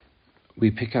We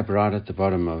pick up right at the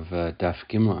bottom of Daf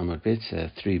Gimel Amud Bet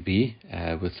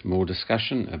 3b with more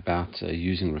discussion about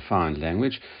using refined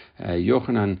language.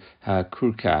 Yochanan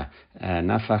HaKurka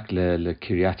Nafak le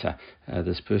Kiryata.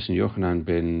 This person, Yochanan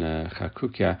ben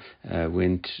Chakukia,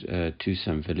 went to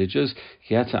some villages.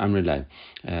 Kiryata Amrile.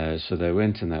 So they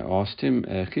went and they asked him,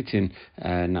 Chitin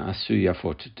Na'asu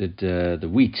Yafot, did the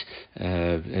wheat,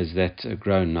 has that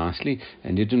grown nicely?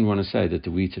 And he didn't want to say that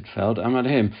the wheat had failed.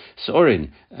 Amarhem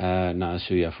Sorin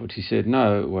Na'asu Yafot. He said,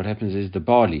 no, what happens is the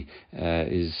barley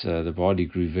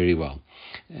grew very well.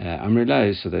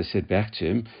 Amrilay, so they said back to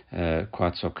him,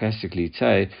 quite sarcastically,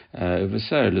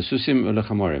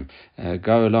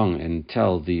 go along and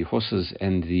tell the horses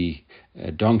and the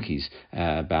donkeys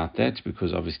about that,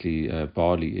 because obviously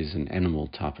barley is an animal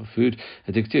type of food.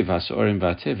 The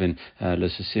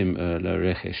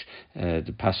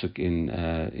pasuk in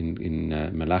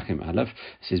Malachim Aleph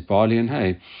says barley and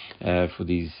hay for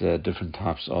these different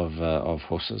types of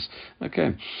horses.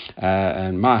 Okay,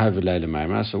 and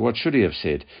so what should he have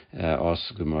said?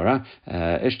 Asked Gemara.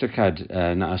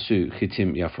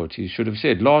 He should have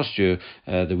said last year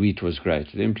the wheat was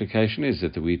great. The implication is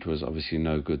that the wheat was obviously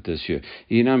no good this year.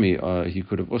 He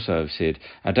could have also said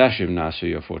Adashim Nasu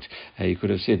Yafot. He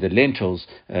could have said the lentils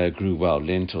grew well.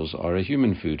 Lentils are a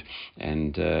human food,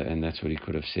 and that's what he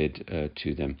could have said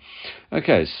to them.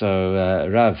 Okay, so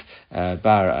Rav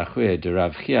Bar Achwe de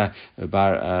Rav Chia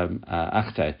Bar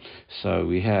Achte. So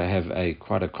we have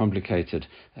quite a complicated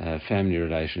family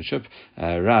relationship.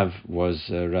 Rav was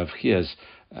Rav Chia's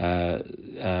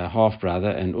half brother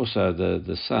and also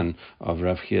the son of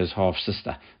Rav Chia's half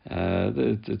sister.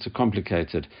 It's a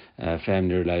complicated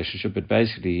family relationship, but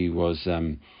basically he was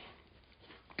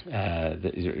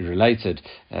related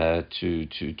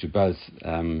to both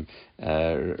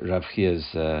Rav Chia's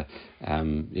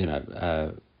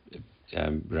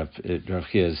Rav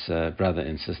Chia's brother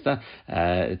and sister.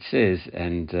 It says,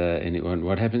 and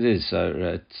what happens is,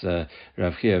 it's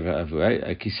Rav Chia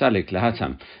Kisalik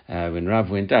Lahatam. When Rav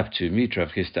went up to meet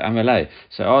Rav Chia Amalei,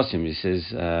 so asked him, he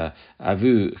says,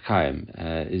 Avu Chaim,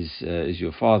 is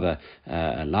your father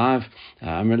alive?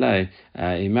 Amalei,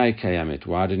 Imay Kayamet.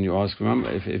 Why didn't you ask Mom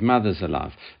if mother's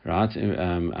alive? Right?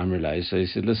 Amalei. So he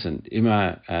said, listen,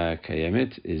 Ima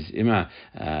Kayamet, is Ima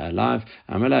alive?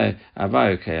 Amalei,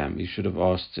 Avayu Kayam. You should have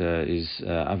asked, is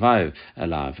Avayu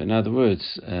alive? In other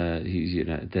words,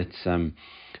 that's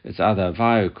it's either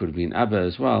Avayu, could have been Abba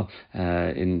as well.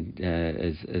 That's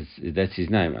his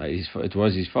name. It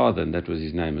was his father, and that was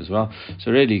his name as well. So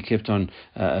really, he kept on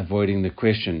avoiding the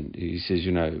question. He says,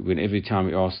 when every time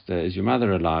he asked, is your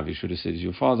mother alive? He should have said, is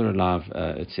your father alive,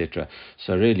 etc.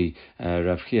 So really,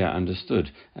 Rav Chia understood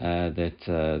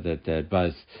that they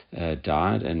both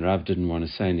died, and Rav didn't want to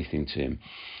say anything to him.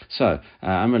 So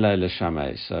Amalei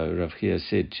l'shamei. So Rav Chia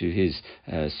said to his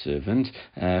servant,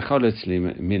 Choletz li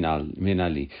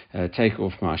minali, take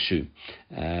off my shoe,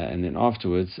 and then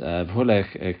afterwards,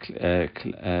 v'holech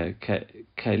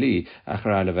keli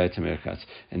achara levet merkat,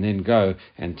 and then go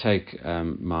and take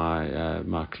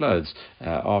my clothes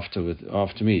after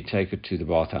me. Take it to the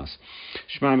bathhouse.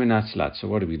 Shema minatzlat. So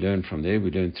what do we learn from there?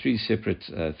 We learn three separate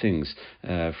things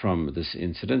from this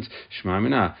incident. Shema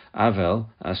mina avel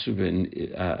asu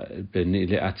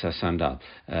sandal.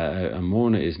 A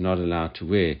mourner is not allowed to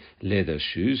wear leather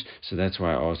shoes, so that's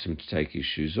why I asked him to take his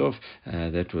shoes off.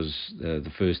 That was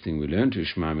the first thing we learned.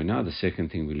 The second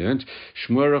thing we learned,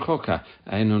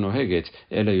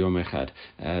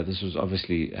 this was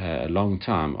obviously a long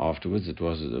time afterwards. It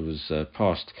was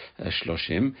past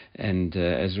Shloshim, and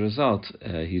as a result,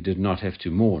 he did not have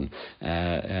to mourn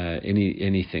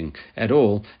anything at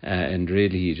all, and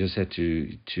really he just had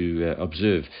to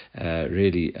observe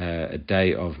really a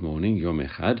day of mourning, Yom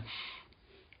Echad.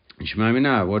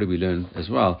 What do we learn as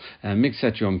well?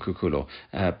 Mixat Yom Kukulo.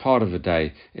 Part of a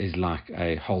day is like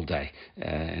a whole day,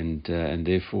 and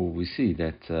therefore we see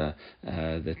that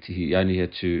he only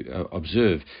had to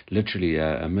observe literally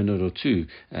a minute or two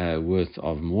worth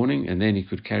of mourning, and then he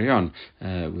could carry on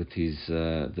with his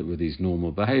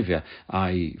normal behavior,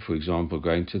 i.e., for example,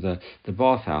 going to the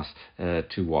bathhouse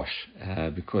to wash,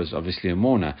 because obviously a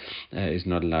mourner is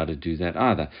not allowed to do that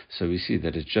either. So we see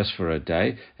that it's just for a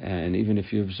day, and even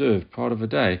if you observe part of a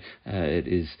day, it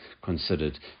is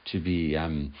considered to be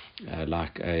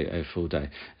like a full day.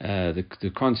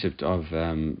 The concept of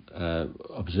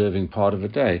observing part of a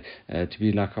day to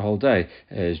be like a whole day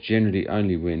is generally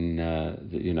only when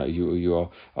you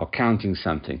are counting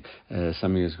something.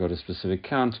 Something has got a specific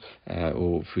count,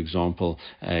 or for example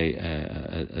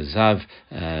a zav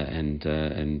and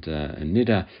a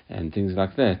nida and things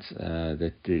like that.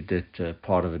 That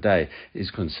part of a day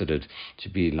is considered to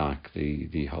be like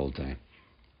the whole day.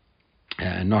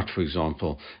 Not, for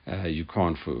example, you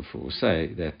can't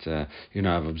say that,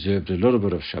 I've observed a little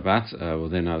bit of Shabbat, well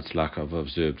then it's like I've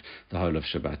observed the whole of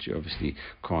Shabbat. You obviously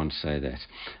can't say that.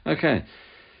 Okay.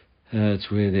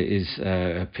 It's where there is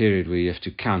a period where you have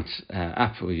to count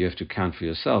up, or you have to count for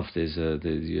yourself.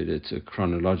 It's a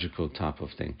chronological type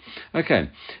of thing. Okay,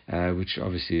 which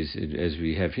obviously is as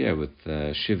we have here with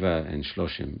Shiva and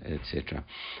Shloshim, etc.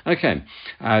 Okay,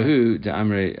 who the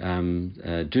Amre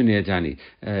Dunya Dani.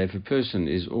 If a person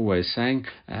is always saying,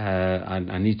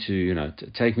 I need to,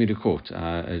 take me to court,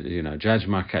 judge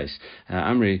my case.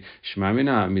 Amri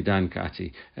Shmamina Midan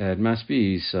Kati. It must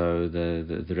be so.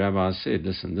 The rabbis said,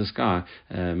 listen, this guy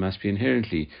must be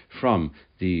inherently from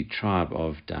the tribe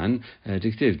of Dan.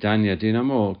 Diktiv Danya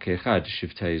Dinamo Kechad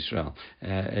Shivtei Israel.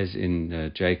 As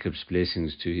in Jacob's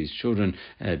blessings to his children,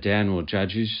 Dan will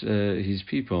judge his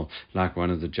people like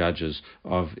one of the judges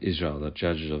of Israel, the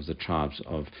judges of the tribes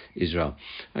of Israel.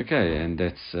 Okay, and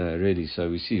that's really,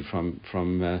 so we see from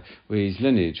where his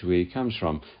lineage, where he comes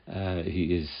from,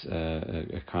 he is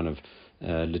a kind of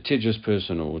litigious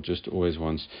person, or just always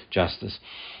wants justice.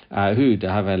 Who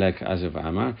dahavalek azav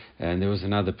amar, and there was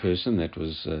another person that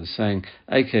was saying,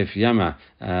 Akef yama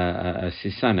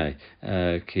sisane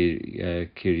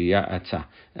kiriata.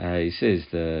 He says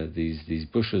these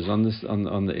bushes on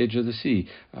the edge of the sea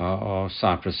are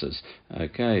cypresses.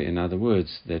 Okay, in other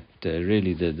words, that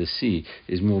really the sea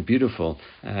is more beautiful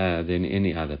than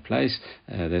any other place.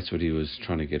 That's what he was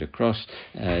trying to get across.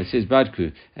 It says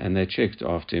Badku, and they checked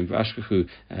after him. Vashkachu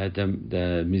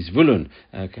the Mizvulun,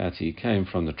 he came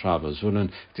from the tribe of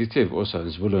Zvulun. Diktiv also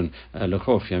Zvulun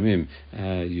Lechof Yamim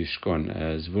Yushkon.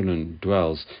 Zvulun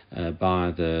dwells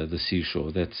by the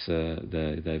seashore. That's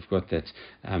they've got that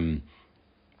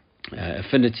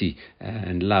affinity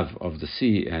and love of the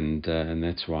sea, and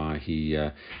that's why he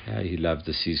loved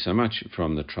the sea so much,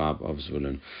 from the tribe of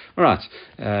Zvulun. All right,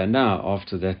 now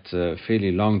after that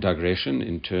fairly long digression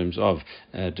in terms of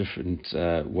different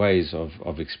ways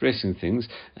of expressing things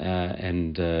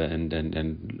and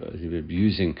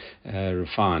using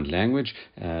refined language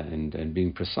and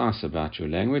being precise about your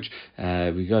language,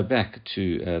 we go back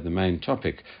to the main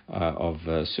topic of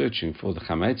searching for the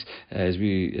chametz, as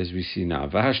we see now.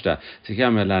 Vahashta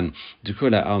Tikamelan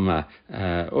Dukula Alma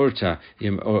Orta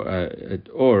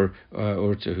or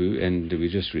Ortahu, and we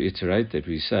just reiterate that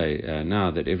we say now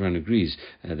that everyone agrees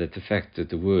that the fact that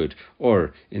the word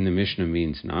or in the Mishnah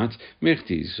means night.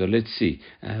 Mirti. So let's see.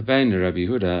 Bain Rabbi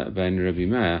Huda, Bain Rabbi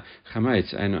Meir,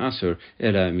 Chametz Ein Asur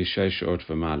Ela Mishaysh Ort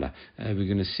V'Mala. We're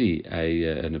going to see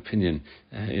an opinion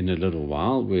in a little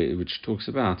while, which talks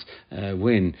about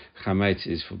when chametz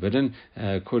is forbidden.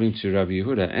 According to Rabbi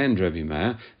Yehuda and Rabbi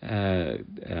Meir,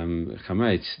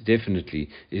 chametz definitely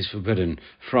is forbidden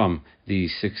from the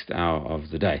 6th hour of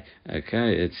the day.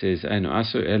 Okay, it says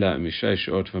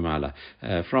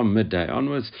from midday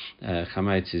onwards,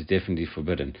 chametz is definitely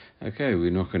forbidden. Okay, we're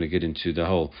not going to get into the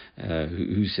whole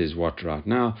who says what right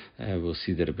now. We'll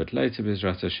see that a bit later,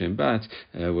 Bezrat Hashem. But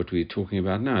what we're talking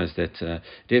about now is that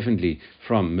definitely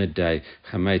from midday,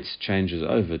 chametz changes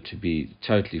over to be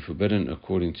totally forbidden,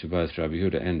 according to both Rabbi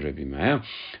Yehuda and Rabbi Meir.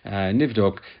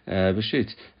 Nivdok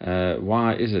b'shit.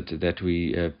 Why is it that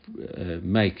we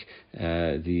make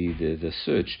the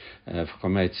search for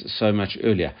chametz so much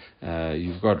earlier?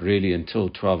 You've got really until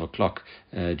 12 o'clock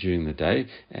during the day,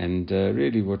 and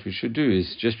really what we should do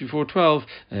is just before 12,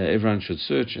 everyone should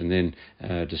search and then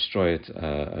destroy it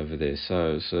over there.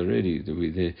 So really,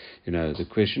 the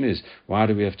question is, why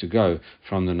do we have to go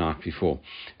from the night before?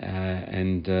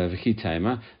 And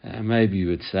v'chitema, maybe you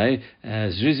would say,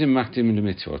 zrizim maktim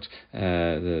l'mitzvot,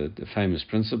 the famous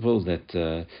principle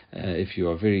that if you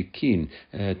are very keen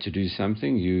to do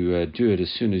something, you do it as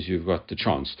soon as you've got the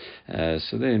chance.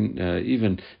 So then,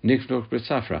 even nikdok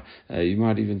b'tzafra, you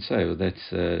might even say, well,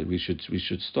 that's we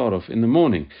should start off in the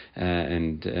morning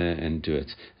and do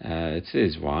it. It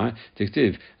says why?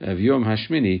 Diktiv v'yom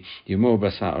hashmini yomor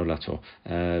basar olato,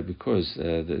 because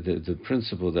the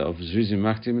principle of zrizim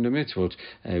maktim l'mitzvot,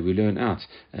 we learn out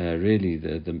really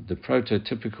the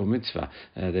prototypical mitzvah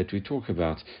that we talk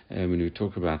about when we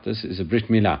talk about this is a brit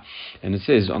milah, and it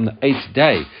says on the 8th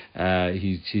day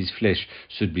his flesh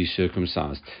should be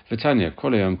circumcised. V'tanya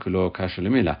kol hayom kulo kasher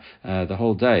l'milah, the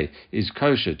whole day is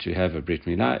kosher to have a brit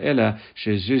milah. Ela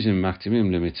shezuzim maktimim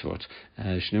lemitzvot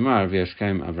shnemar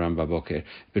v'yashkem Avram baboker.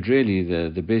 But really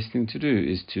the best thing to do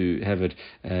is to have it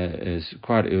as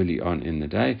quite early on in the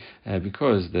day,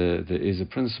 because there is a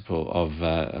principle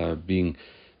of being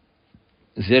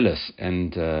zealous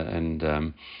and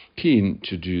keen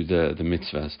to do the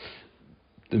mitzvahs.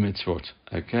 the mitzvot,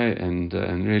 okay, and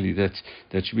really that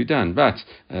should be done. But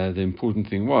the important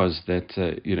thing was that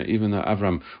even though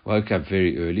Avram woke up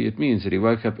very early, it means that he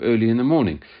woke up early in the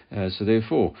morning. So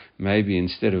therefore, maybe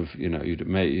instead of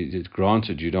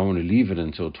granted you don't want to leave it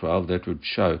until 12, that would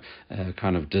show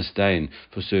kind of disdain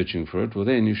for searching for it. Well,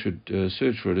 then you should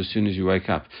search for it as soon as you wake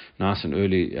up, nice and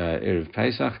early erev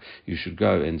Pesach. You should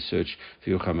go and search for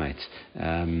your chametz.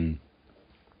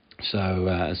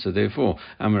 So therefore,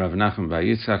 Amar Rav Nachman bar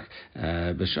Yitzchak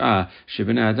b'sh'a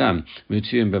shebnei Adam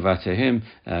mituyim bevatehem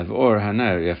v'or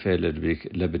haner yafeh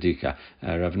lebedika.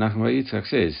 Rav Nachman bar Yitzchak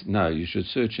says, no, you should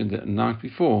search in the night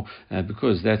before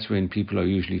because that's when people are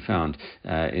usually found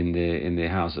in their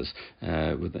houses.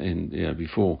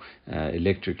 Before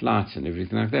electric lights and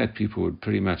everything like that, people would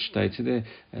pretty much stay to their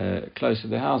close to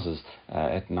their houses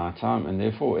at night time, and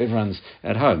therefore everyone's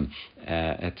at home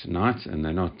at night and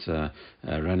they're not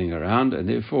running around, and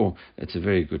therefore it's a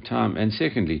very good time. And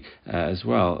secondly, as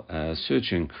well,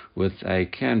 searching with a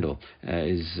candle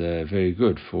is very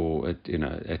good for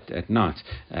at night,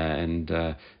 and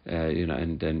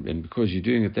because you're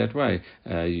doing it that way,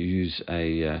 you use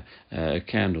a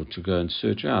candle to go and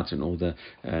search out in all the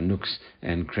nooks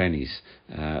and crannies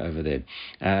over there.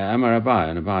 Amar Abai,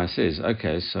 and Abai says,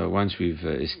 okay, so once we've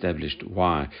established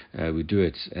why we do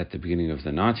it at the beginning of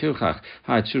the night,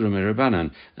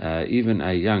 even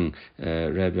a young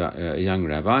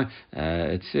rabbi,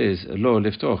 it says, Lo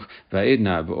liftoch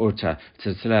ba'edna ba'orta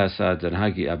tzatzelasad and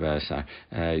hagi abasar.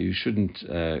 You shouldn't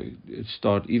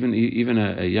start, even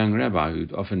a young rabbi who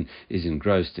often is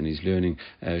engrossed in his learning,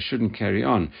 shouldn't carry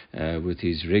on with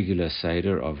his regular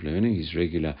seder of learning, his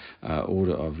regular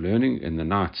order of learning in the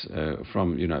night,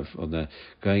 from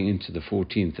going into the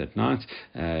 14th at night,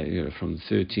 from the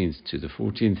 13th to the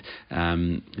 14th.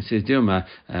 It says Dilma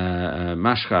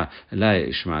mashcha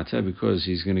lei shmata, because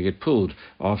he's going to get pulled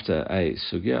after a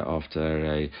sugya, after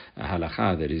a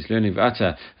halacha that he's learning,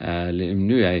 v'ata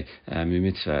le'imnuei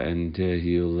mitzvah, and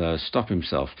he'll stop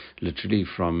himself literally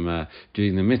from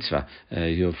doing the mitzvah.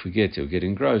 He'll forget, he'll get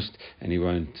engrossed, and he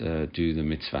won't do the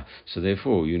mitzvah. So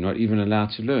therefore, you're not even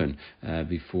allowed to learn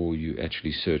before you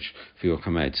actually search for your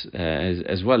chametz,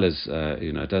 as well as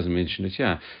it doesn't mention it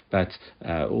here, but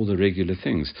all the regular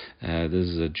things. This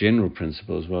is a general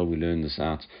principle as well. We learned this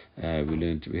out.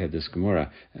 We had this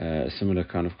Gemara, a similar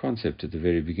kind of concept at the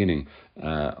very beginning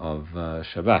of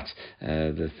Shabbat.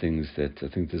 The things that I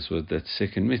think this was that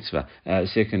second Mishnah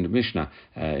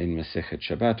in Masechet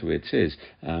Shabbat, where it says,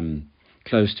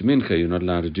 close to Mincha, you're not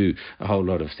allowed to do a whole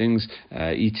lot of things,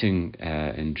 eating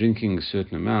and drinking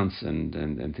certain amounts and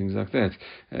things like that,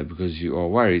 because you are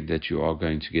worried that you are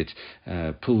going to get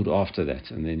pulled after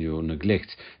that, and then you'll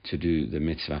neglect to do the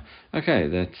mitzvah. Okay,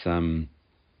 that's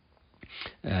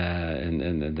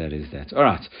and that is that. All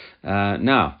right.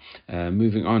 Now,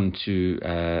 moving on to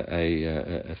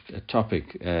a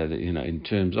topic in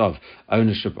terms of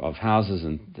ownership of houses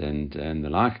and the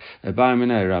like. Rav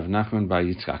Nachman bar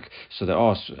Yitzchak. So they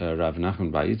asked Rav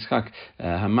Nachman bar Yitzchak,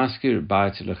 Hamaskir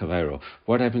bayit lechavero.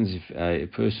 What happens if a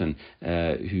person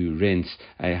who rents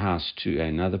a house to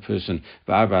another person,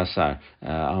 ba'arbasar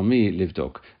almi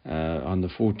livdok, on the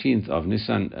 14th of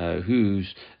Nisan,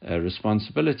 whose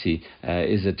responsibility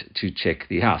is it to check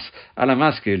the house?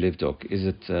 Alamaskir livdok, is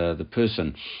it the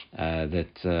person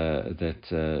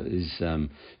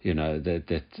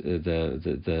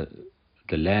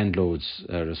the landlord's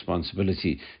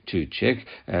responsibility to check?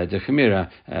 The chemira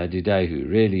didahu,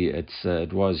 really it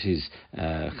was his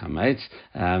chametz,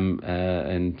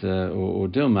 or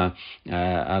dilma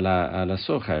ala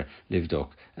socher livdok.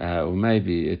 Or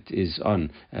maybe it is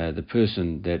on the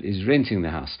person that is renting the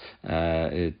house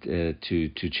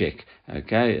to check.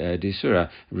 Okay, disura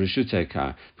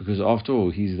reshuteka, because after all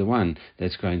he's the one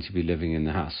that's going to be living in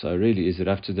the house. So really, is it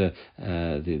up to the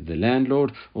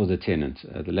landlord or the tenant?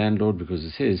 The landlord because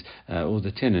it's his, or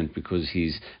the tenant because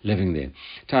he's living there.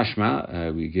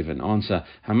 Tashma, we give an answer.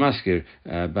 Hamaskir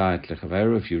ba'at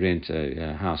lechavero, if you rent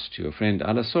a house to your friend,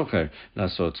 ala socher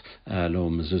lasot lo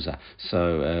mezuzah.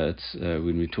 So it's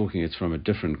when we're talking, it's from a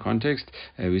different context.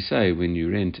 We say when you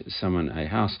rent someone a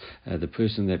house, the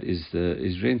person that is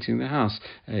renting the house,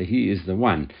 he is the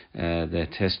one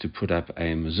that has to put up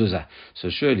a mezuzah. So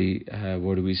surely,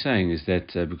 what are we saying is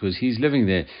that because he's living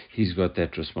there, he's got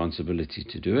that responsibility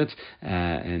to do it,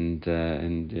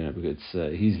 because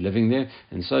he's living there,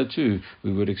 and so too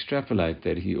we would extrapolate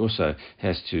that he also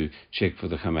has to check for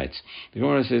the chametz. The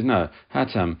Gemara says no.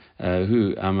 Hatam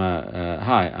hu ama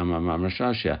hi ama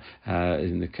mamrashashia.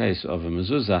 in the case of a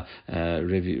mezuzah,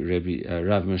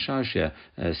 Rav Meshashia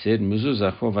said,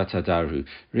 mezuzah chovat hadaru.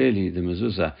 Really, the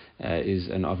mezuzah is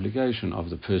an obligation of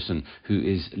the person who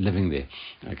is living there.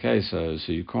 Okay, so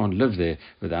you can't live there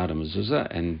without a mezuzah,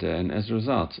 and as a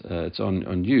result, it's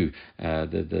on you,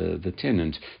 the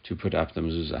tenant, to put up the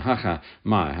mezuzah. Hacha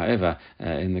mai. However,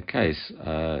 in the case,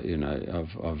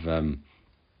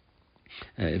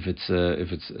 if it's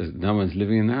no one's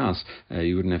living in the house,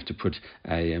 you wouldn't have to put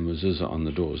a mezuzah on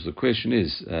the doors. The question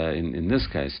is, in this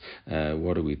case,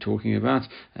 what are we talking about?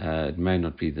 It may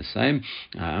not be the same.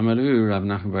 Amalu Rav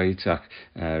Nachman bar Yitzchak.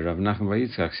 Rav Nachman bar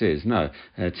Yitzchak says, no,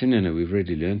 Tinena, we've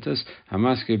already learnt this.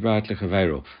 Hamaskir b'at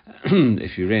lechaveiro.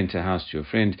 If you rent a house to your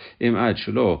friend, im ad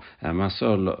shelo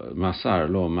masar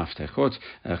lo maftechot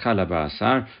chala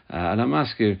ba'asar ala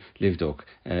maskir livdok.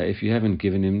 If you haven't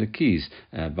given him the keys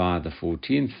by the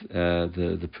 14th,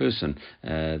 the person,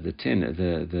 the tenant,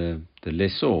 the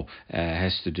lessor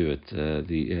has to do it.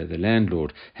 The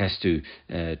landlord has to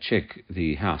check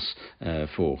the house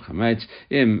for chametz.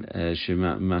 Im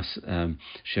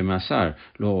shemasar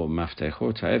lo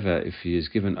maftechot. However, if he is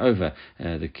given over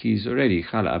the keys already,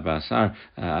 chal abasar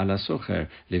ala socher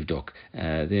livdok,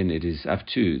 then it is up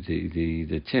to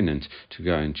the tenant to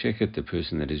go and check it. The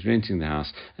person that is renting the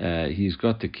house, he's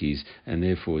got the keys, and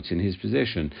therefore it's in his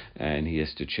possession, and he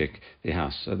has to check the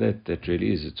house. So that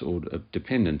really is, it's all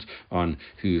dependent on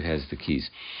who has the keys.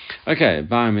 Okay,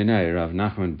 Ba'aminei Rav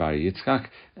Nachman bar Yitzchak,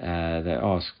 they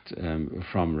asked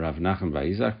from Rav Nachman bar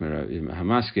Yitzchak,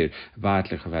 Hamaskir ba'at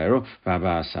lechaveiro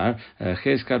ba'asar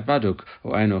cheskat baduk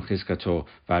or eino cheskato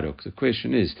baduk. The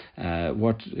question is,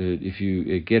 what if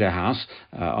you get a house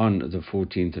on the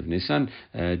 14th of Nisan?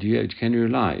 Can you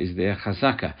rely? Is there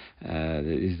chazaka?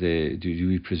 Do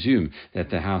we presume that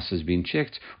the house has been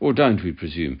checked, or don't we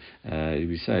presume?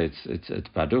 We say it's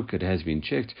baduk, it has been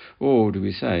checked, or do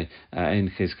we say ein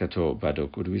cheskato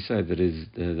baduk, or do we say that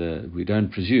we don't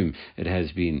presume it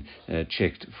has been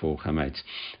checked for chametz?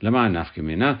 L'ma'an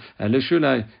nafkamina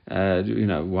l'shulai.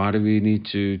 Why do we need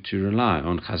to rely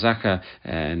on chazaka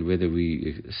and whether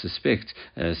we suspect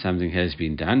something has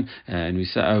been done, and we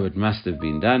say, oh, it must have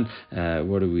been done?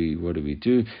 What do we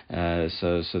do?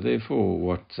 So therefore,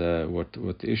 what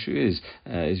the issue is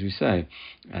we say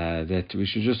that we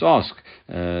should just ask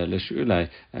l'shulai.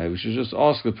 We should just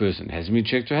ask the person, has it been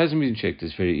checked or hasn't been checked?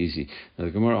 It's very easy. Now,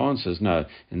 the Gemara answers, no.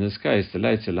 In this case, the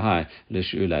later l'hai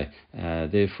l'shulai.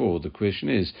 Therefore, the question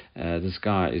is, this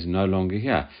guy is no longer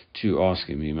here to ask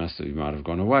him. He might have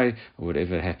gone away, or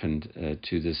whatever happened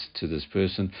to this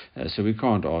person. So we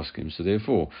can't ask him. So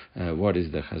therefore, what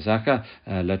is the chazaka?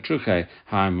 Latruche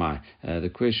hai mai. The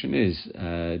question is,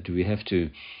 do we have to?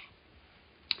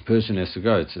 Person has to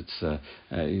go. It's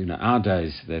our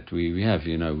days that we have.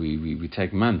 We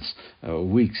take months or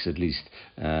weeks at least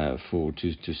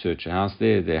to search a house.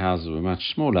 Their houses were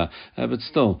much smaller, but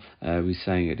still we're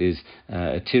saying it is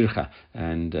a tircha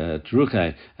and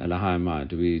truche lahayamai.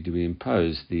 Do we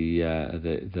impose the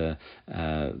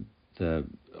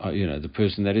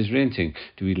person that is renting?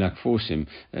 Do we force him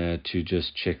to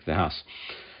just check the house?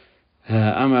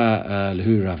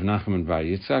 Lahu Rav Nachman bar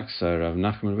Yitzchak. So Rav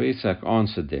Nachman bar Yitzchak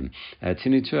answered them.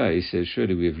 Tinitua, he says,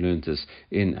 surely we have learned this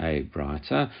in a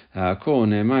braita. Kol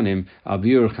ne'emanim al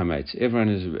biur chametz. Everyone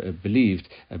has believed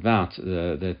about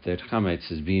that chametz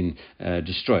has been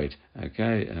destroyed.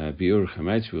 Okay, biur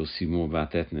chametz. We'll see more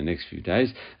about that in the next few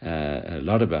days. A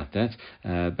lot about that.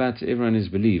 But everyone has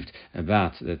believed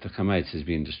about that the chametz has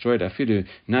been destroyed. Afilu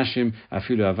nashim,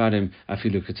 afilu avadim,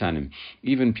 afilu katanim.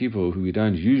 Even people who we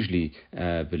don't usually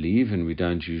believe and we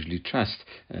don't usually trust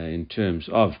in terms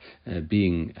of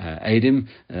being adim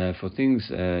for things,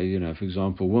 for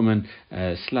example, women,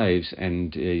 slaves,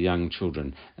 and young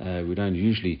children. We don't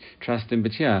usually trust them,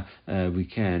 but here we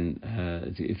can,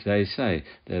 if they say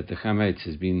that the chametz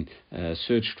has been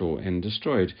searched for and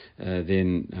destroyed,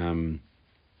 then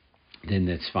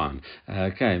that's fine.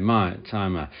 Okay, my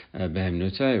timer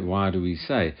behemnute. Why do we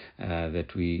say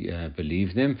that we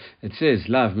believe them? It says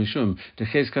lav mishum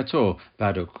dechezkato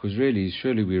baduk, because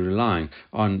surely we're relying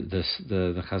on the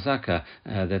chazaka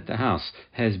that the house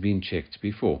has been checked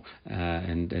before,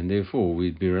 and therefore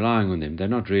we'd be relying on them. They're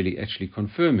not really actually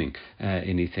confirming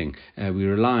anything.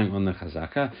 We're relying on the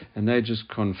chazaka, and they're just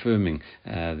confirming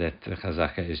that the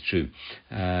chazaka is true,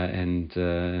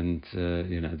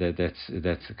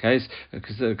 that's the case.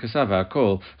 kasava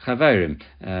kol chaverim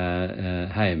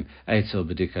haim eitzel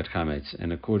b'dikat chametz.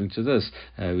 And according to this,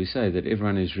 we say that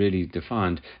everyone is really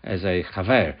defined as a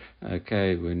chaver.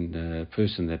 Okay, when a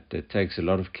person that takes a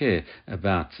lot of care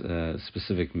about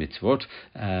specific mitzvot,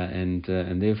 and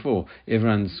therefore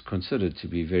everyone's considered to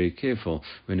be very careful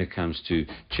when it comes to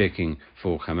checking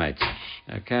for chametz.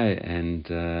 Okay, and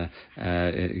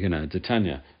the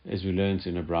Tanya, as we learned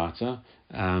in a brata,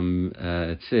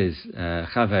 it says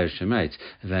chaver shemetz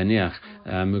v'aniach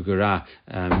mugura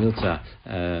milta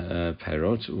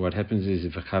perot. What happens is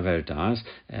if a chaver dies,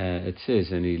 it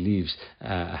says, and he leaves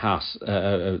a house,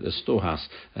 a storehouse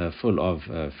full of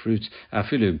fruit.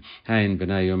 Afilu hein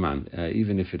b'nei yoman,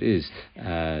 even if it is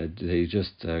they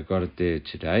just got it there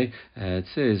today. It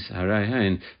says haray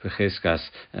hein v'cheskas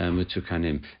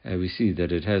metukanim. We see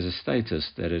that it has a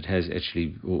status, that it has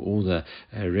actually all the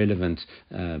relevant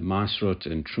masrot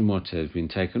and trumot have been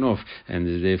taken off and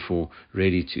is therefore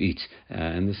ready to eat.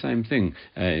 And the same thing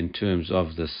in terms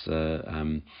of this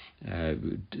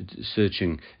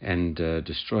searching and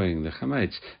destroying the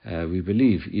chametz. We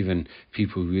believe even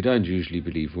people who don't usually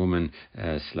believe, women,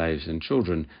 slaves and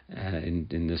children,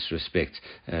 in this respect.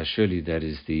 Surely that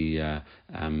is the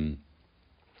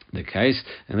case.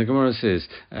 And the Gemara says,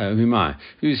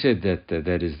 who said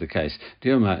that is the case?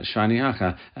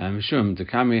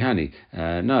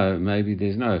 No, maybe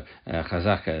there's no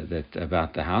chazaka that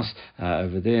about the house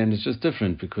over there, and it's just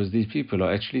different because these people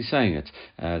are actually saying it.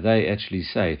 They actually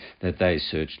say that they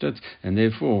searched it, and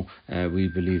therefore we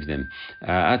believe them.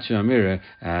 Atu amira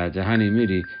dehani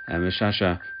midi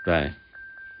meshasha bay.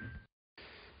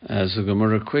 So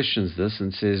Gemara questions this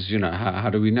and says,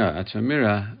 how do we know?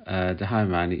 Atamira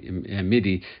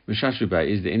midi mashashuba.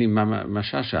 Is there any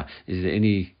mashasha? Is there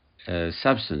any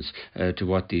substance to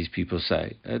what these people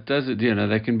say? Does it?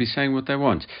 They can be saying what they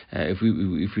want. If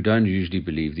we don't usually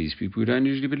believe these people, we don't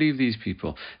usually believe these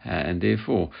people, and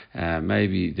therefore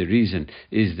maybe the reason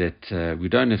is that we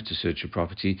don't have to search a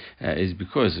property is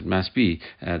because it must be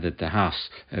that the house,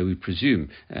 we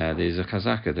presume there's a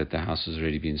chazaka that the house has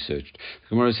already been searched.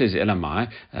 The Gemara says elamai.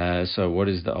 So what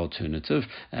is the alternative?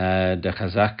 The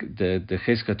chazak, the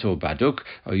cheskato baduk.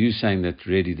 Are you saying that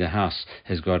really the house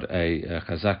has got a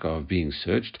chazaka of being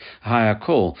searched?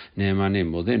 Hayakol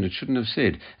ne'emanim. Well, then it shouldn't have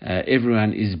said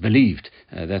everyone is believed.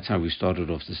 That's how we started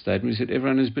off the statement. We said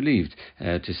everyone is believed,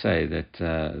 to say that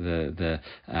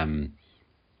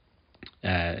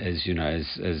as in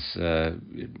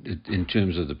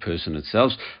terms of the person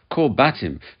itself, call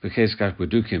batim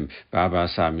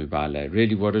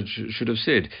really what it should have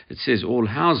said. It says all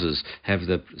houses have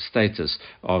the status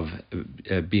of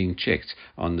being checked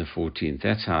on the 14th.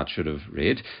 That's how it should have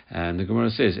read. And the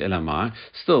Gemara says elamai.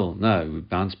 Still, no, we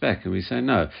bounce back and we say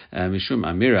no. Mishum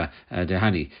amira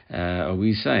dehani. Are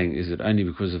we saying, is it only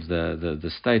because of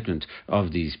the statement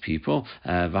of these people?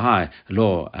 V'hai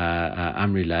lo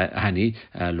amri hani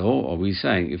law. Are we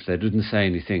saying if they didn't say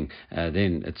anything,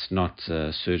 then it's not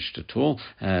searched at all?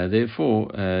 Therefore,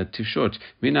 tifshot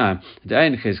mina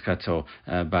de'ain chezkato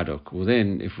badok. Well,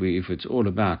 then, if it's all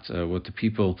about what the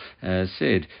people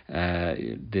said,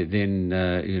 then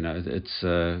it's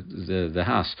the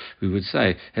house, we would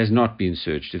say, has not been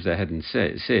searched. If they hadn't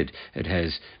said it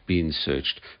has been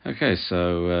searched. Okay,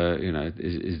 so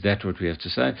is that what we have to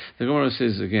say? The Gemara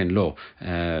says again, law.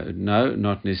 No,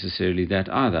 not necessarily that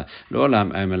either.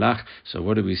 Lo'olam emelach. So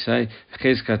what do we say?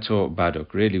 Chezkato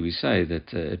badok. Really, we say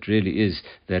that it really is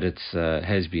that it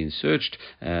has been searched.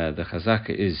 The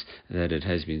chazaka is that it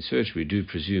has been searched. We do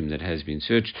presume that it has been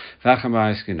searched.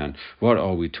 What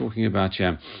are we talking about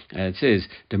here? It says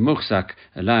the muchzak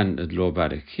landlord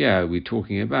badok. Here we're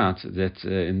talking about that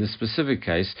in this specific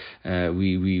case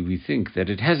we think that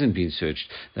it hasn't been searched.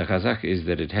 The chazaka is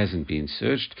that it hasn't been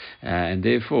searched, and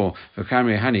therefore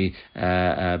v'kamri hani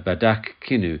badak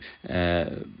kinu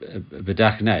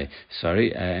badak nay.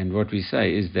 Sorry, and what we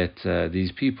say is that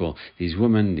these people, these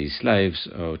women, these slaves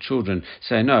or children,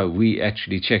 say no, we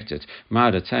actually checked it.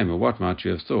 Ma'ada tema. What might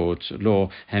you have thought? Law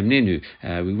hamninu.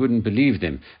 We wouldn't believe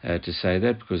them to say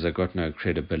that because they got no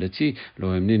credibility. Law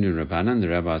hamninu rabbanan. The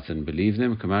rabbis didn't believe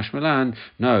them. Kamash malan.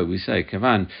 No, we say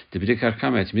kavan the b'dikar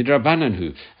chametz midrabanan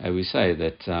hu. We say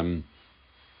that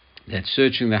that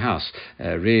searching the house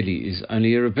really is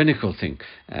only a rabbinical thing.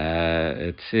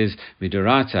 It says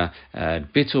midorata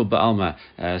bitul ba'alma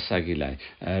sagilei.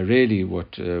 Really,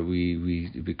 what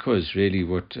because really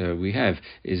what we have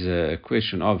is a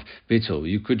question of bitul.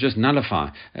 You could just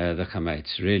nullify the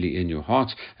chametz really in your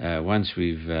heart. Once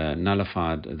we've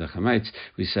nullified the chametz,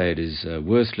 we say it is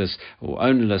worthless or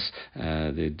ownerless.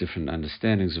 There are different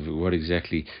understandings of what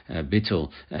exactly bitul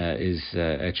is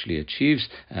actually achieves,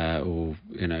 or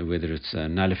whether whether it's a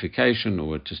nullification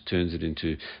or it just turns it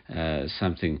into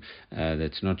something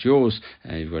that's not yours.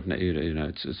 You've got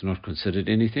it's not considered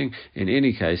anything. In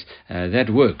any case, that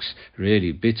works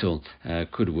really. Bittul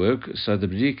could work. So the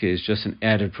b'dika is just an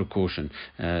added precaution.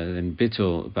 And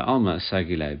bittul ba'alma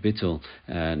sagile, bittul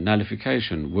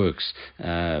nullification works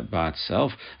by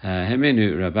itself.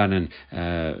 Hemenu Rabbanan.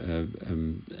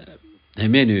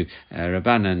 Hemenu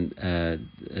Rabbanan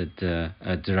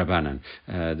Rabbanan.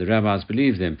 The rabbis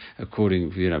believe them according,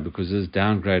 because it's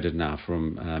downgraded now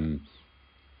from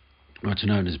what's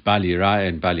known as Bali Raya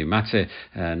and Bali Matzeh,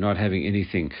 not having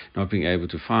anything, not being able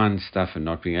to find stuff and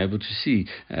not being able to see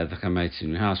the chametz in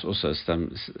your house. Also,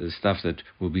 stuff that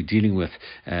we'll be dealing with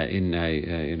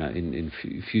in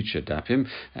future dapim,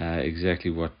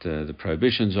 exactly what the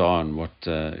prohibitions are and what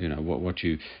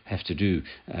you have to do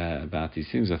about these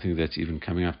things. I think that's even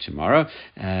coming up tomorrow.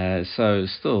 So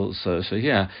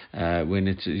here, when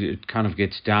it kind of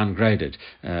gets downgraded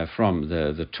from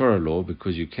the Torah law,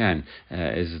 because you can,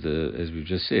 as we've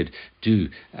just said, do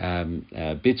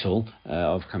bittul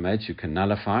of chametz, you can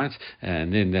nullify it,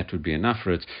 and then that would be enough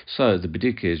for it. So the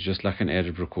b'dika is just like an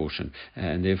added precaution,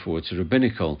 and therefore it's a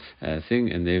rabbinical thing,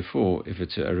 and therefore if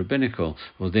it's a rabbinical,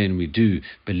 well then we do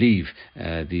believe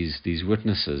these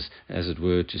witnesses, as it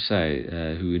were to say,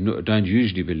 who don't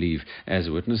usually believe as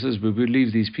witnesses, but we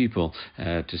believe these people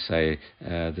to say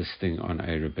this thing on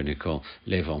a rabbinical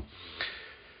level.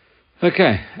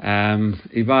 Okay,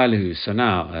 so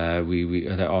now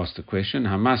they asked the question: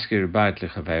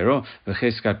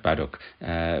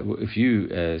 if you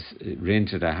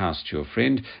rented a house to your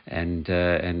friend and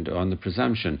on the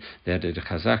presumption that it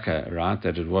chazaka, right,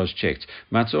 that it was checked,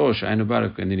 and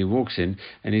then he walks in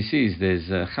and he sees there's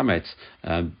chametz,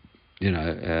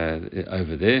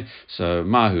 over there. So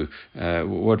mahu,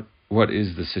 what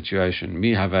is the situation?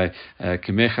 Mi have a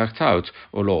kemechach taut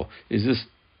or law? Is this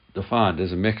defined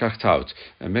as a mekach taut?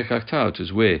 A mekach taut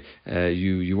is where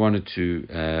you wanted to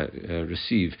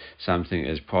receive something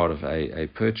as part of a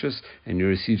purchase, and you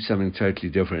received something totally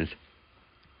different.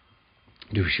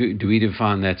 Do we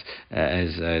define that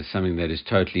as something that is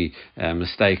totally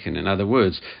mistaken? In other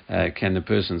words, can the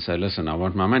person say, listen, I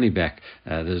want my money back,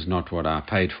 this is not what I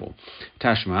paid for?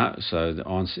 Tashma, so the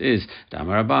answer is,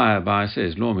 Damar Abai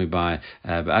says, Lo mi bai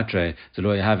ba'atre, the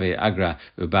lo have agra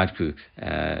ubadku.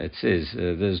 It says,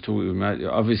 there's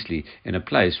obviously in a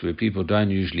place where people don't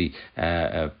usually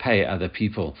pay other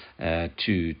people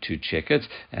to check it,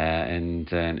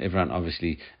 and everyone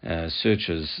obviously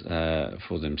searches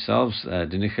for themselves. A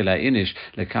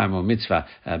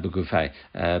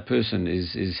person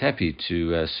is happy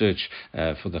to search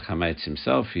for the chametz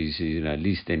himself. He's at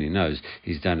least then he knows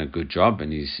he's done a good job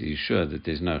and he's sure that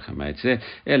there's no chametz there.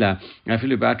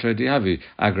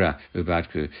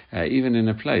 Even in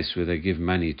a place where they give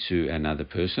money to another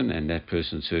person and that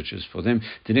person searches for them,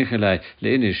 then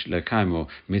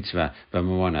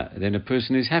a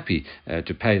person is happy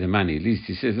to pay the money. At least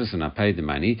he says, listen, I paid the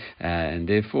money, and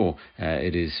therefore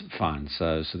it is fine.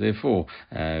 So therefore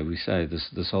we say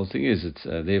this whole thing is it's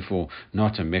therefore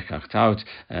not a mekach taut,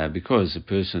 because a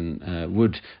person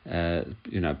would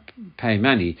pay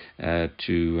money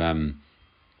to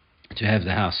have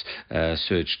the house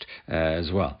searched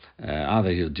as well. Either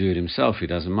he'll do it himself, he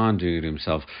doesn't mind doing it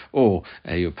himself, or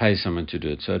he'll pay someone to do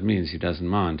it. So it means he doesn't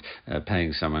mind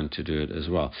paying someone to do it as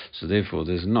well. So therefore,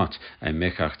 there's not a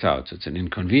mekach taut. It's an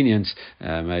inconvenience.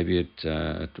 Maybe it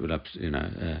would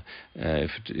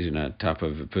if type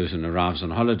of a person arrives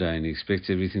on holiday and he expects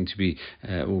everything to be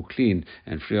all clean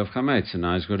and free of chametz, and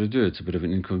now he's got to do it. It's a bit of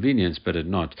an inconvenience, but it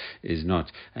is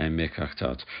not a mekach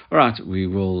taut. All right, we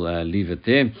will leave it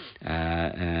there.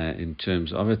 In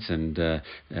terms of it, and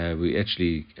we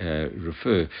actually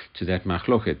refer to that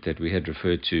machloket that we had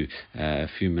referred to a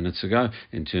few minutes ago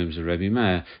in terms of Rabbi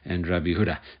Meir and Rabbi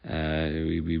Huda.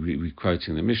 We're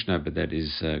quoting the Mishnah, but that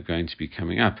is going to be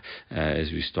coming up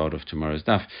as we start off tomorrow's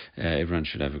daf. Everyone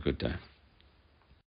should have a good day.